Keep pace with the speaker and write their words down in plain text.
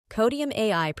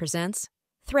CodiumAI presents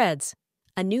Threads,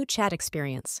 a new chat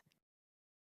experience.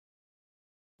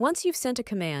 Once you've sent a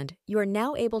command, you are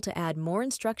now able to add more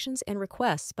instructions and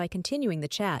requests by continuing the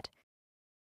chat.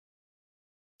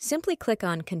 Simply click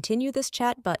on Continue this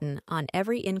chat button on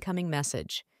every incoming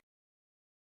message.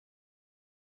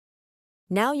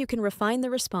 Now you can refine the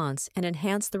response and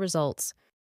enhance the results.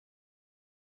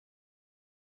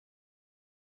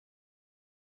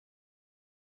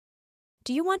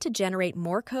 Do you want to generate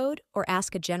more code or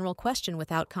ask a general question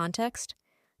without context?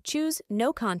 Choose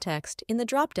No Context in the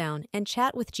drop-down and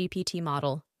chat with GPT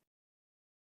model.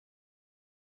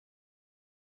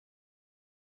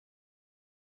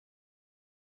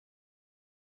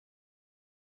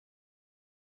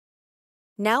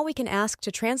 Now we can ask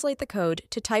to translate the code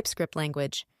to TypeScript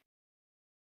language.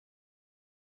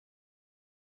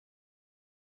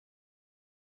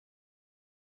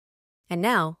 And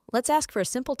now, let's ask for a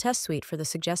simple test suite for the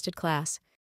suggested class.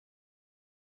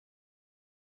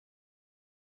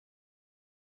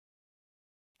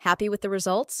 Happy with the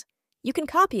results? You can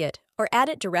copy it or add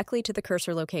it directly to the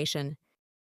cursor location.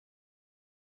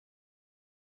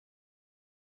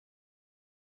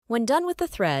 When done with the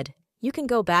thread, you can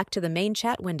go back to the main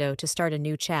chat window to start a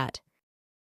new chat.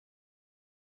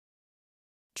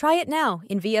 Try it now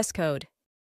in VS Code.